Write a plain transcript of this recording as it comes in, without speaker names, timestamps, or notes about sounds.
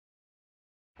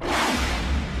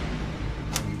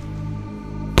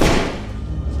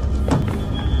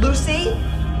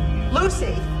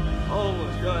Lucy. Oh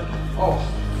my God.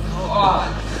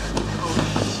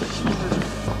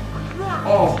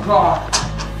 Oh God.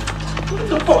 Get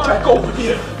the fuck back over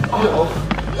here. Oh.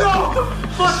 No!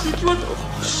 Fuck, did you...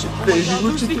 Oh, shit, baby,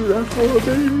 what'd you do that for,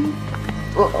 baby?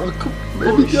 Come on,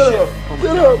 baby, get up.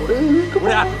 Get up, baby, come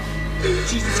on.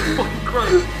 Jesus fucking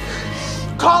Christ.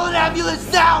 Call an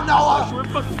ambulance now, Noah! She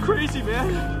went fucking crazy,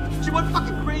 man. She went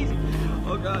fucking crazy.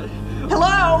 Oh, God.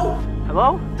 Hello?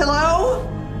 Hello? Hello?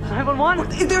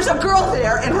 911? There's a girl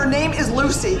there, and her name is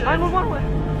Lucy. 911?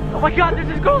 Oh, my God, there's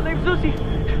this girl named Lucy.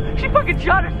 She fucking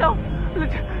shot herself.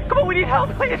 Come on, we need help,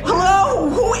 please. Hello?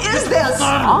 Who is this?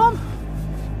 Mom?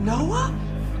 Noah?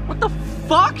 What the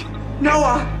fuck?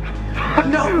 Noah.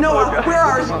 No, Noah, where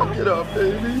are you? Get up,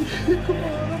 baby. Come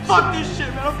on. Fuck this shit,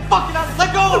 man. I'm fucking out.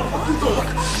 Let go!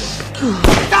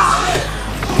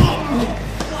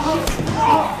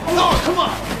 No, come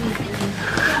on.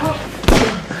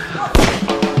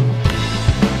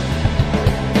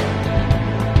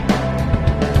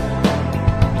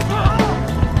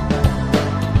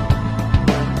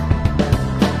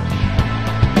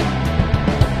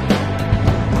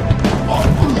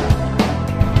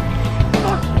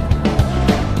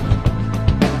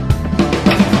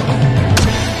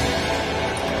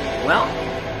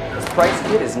 Price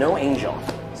kid is no angel.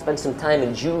 Spent some time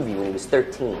in juvie when he was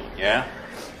 13. Yeah?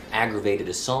 Aggravated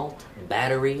assault,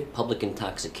 battery, public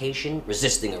intoxication,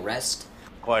 resisting arrest.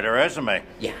 Quite a resume.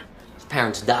 Yeah. His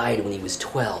parents died when he was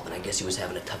 12, and I guess he was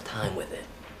having a tough time with it.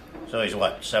 So he's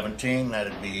what, 17?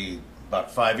 That'd be about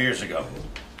 5 years ago.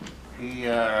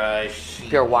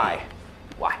 Pure why?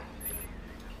 Why?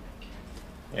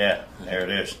 Yeah, there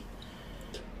it is.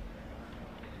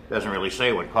 Doesn't really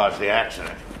say what caused the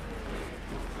accident.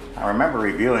 I remember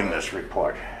reviewing this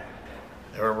report.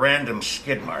 There were random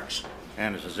skid marks,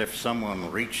 and it's as if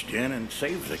someone reached in and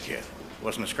saved the kid.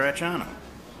 Wasn't a scratch on him.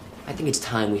 I think it's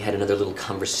time we had another little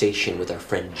conversation with our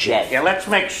friend Jeff. Yeah, let's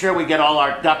make sure we get all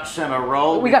our ducks in a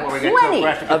row. We got plenty of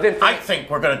information. I think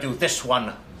we're going to do this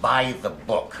one by the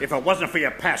book. If it wasn't for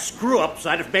your past screw-ups,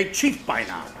 I'd have made chief by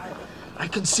now. I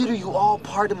consider you all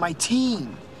part of my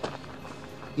team.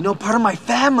 You know, part of my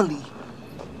family.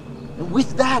 And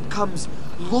with that comes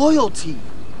loyalty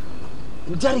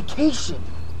and dedication,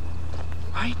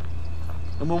 right?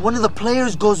 And when one of the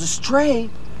players goes astray,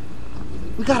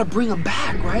 we gotta bring him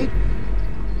back, right?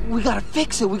 We gotta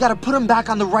fix it. We gotta put him back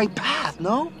on the right path,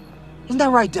 no? Isn't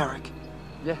that right, Derek?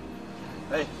 Yeah.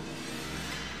 Hey.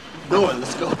 Noah,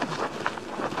 let's go.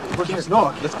 Here's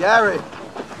Noah. Let's Gary.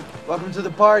 Welcome to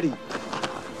the party.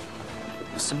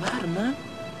 What's the matter, man?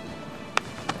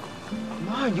 Come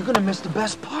on, you're gonna miss the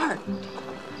best part.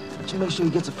 But you make sure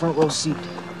he gets a front row seat.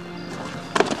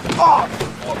 Oh!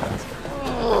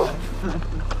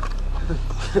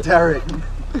 Derek.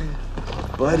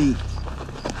 Buddy.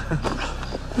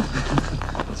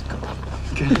 Let's go.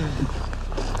 Okay.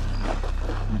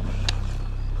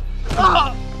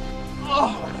 Ah!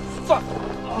 Oh, fuck.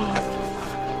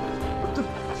 What the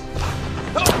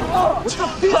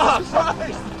Jesus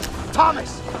Christ?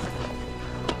 Thomas!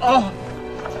 Oh!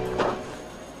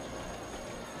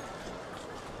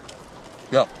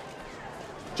 Yo.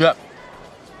 Jeff.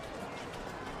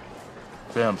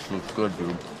 Damn, this looks good,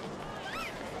 dude.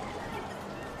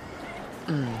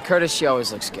 Curtis, she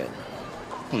always looks good.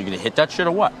 Are you gonna hit that shit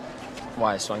or what?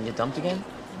 Why, so I can get dumped again?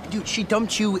 Dude, she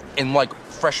dumped you in, like,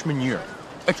 freshman year.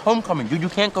 It's homecoming, dude. You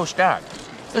can't go stag.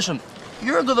 Listen,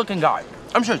 you're a good-looking guy.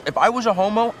 I'm serious. If I was a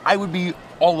homo, I would be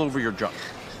all over your junk.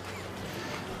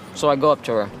 So I go up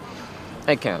to her.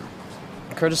 Hey, Karen.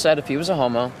 Curtis said if he was a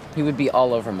homo, he would be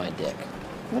all over my dick.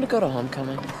 I'm gonna go to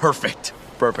homecoming. Perfect.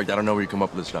 Perfect. I don't know where you come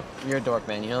up with this stuff. You're a dork,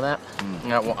 man. You know that?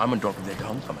 Yeah, well, I'm a dork with the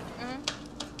homecoming.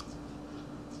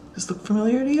 Does this look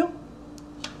familiar to you?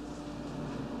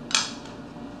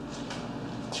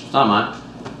 Not mine.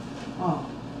 Oh.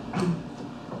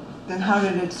 Then how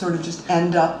did it sort of just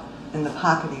end up in the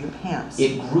pocket of your pants?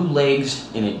 It grew legs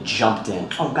and it jumped in.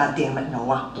 Oh, God damn it,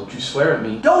 Noah. Don't you swear at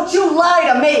me. Don't you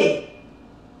lie to me!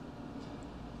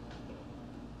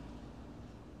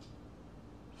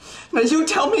 Now you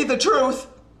tell me the truth.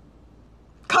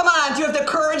 Come on, do you have the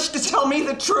courage to tell me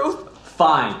the truth?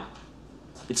 Fine.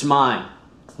 It's mine.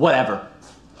 Whatever.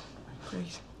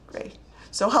 Great.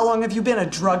 So how long have you been a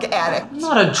drug addict? I'm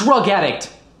not a drug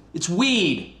addict. It's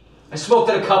weed. I smoked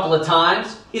it a couple of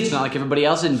times. It's not like everybody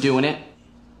else isn't doing it.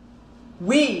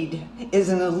 Weed is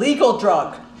an illegal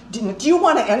drug. Do you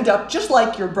want to end up just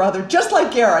like your brother, just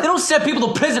like Garrett? They don't send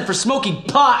people to prison for smoking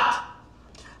pot.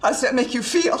 How does that make you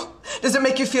feel? Does it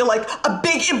make you feel like a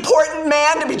big, important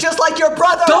man to be just like your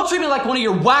brother? Don't treat me like one of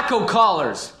your wacko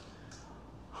callers.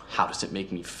 How does it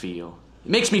make me feel? It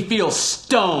makes me feel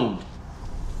stoned.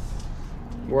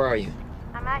 Where are you?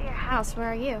 I'm at your house. Where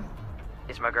are you?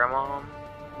 Is my grandma home?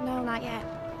 No, not yet.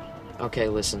 Okay,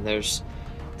 listen, there's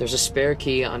a spare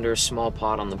key under a small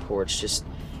pot on the porch. Just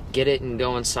get it and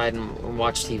go inside and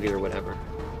watch TV or whatever.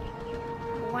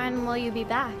 When will you be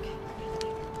back?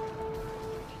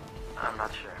 I'm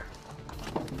not sure.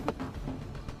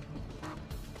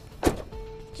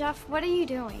 Jeff, what are you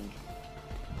doing?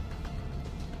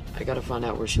 I gotta find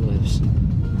out where she lives.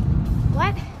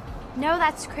 What? No,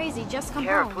 that's crazy. Just come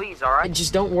Kara, home. please, alright?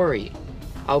 Just don't worry.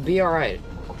 I'll be alright.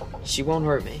 She won't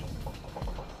hurt me.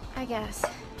 I guess.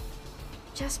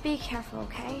 Just be careful,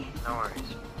 okay? No worries.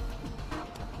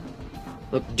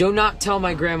 Look, do not tell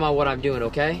my grandma what I'm doing,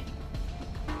 okay?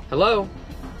 Hello?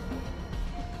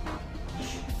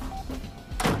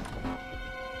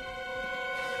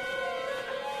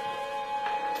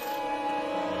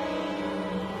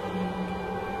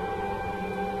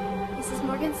 Mrs.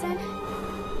 Morganson?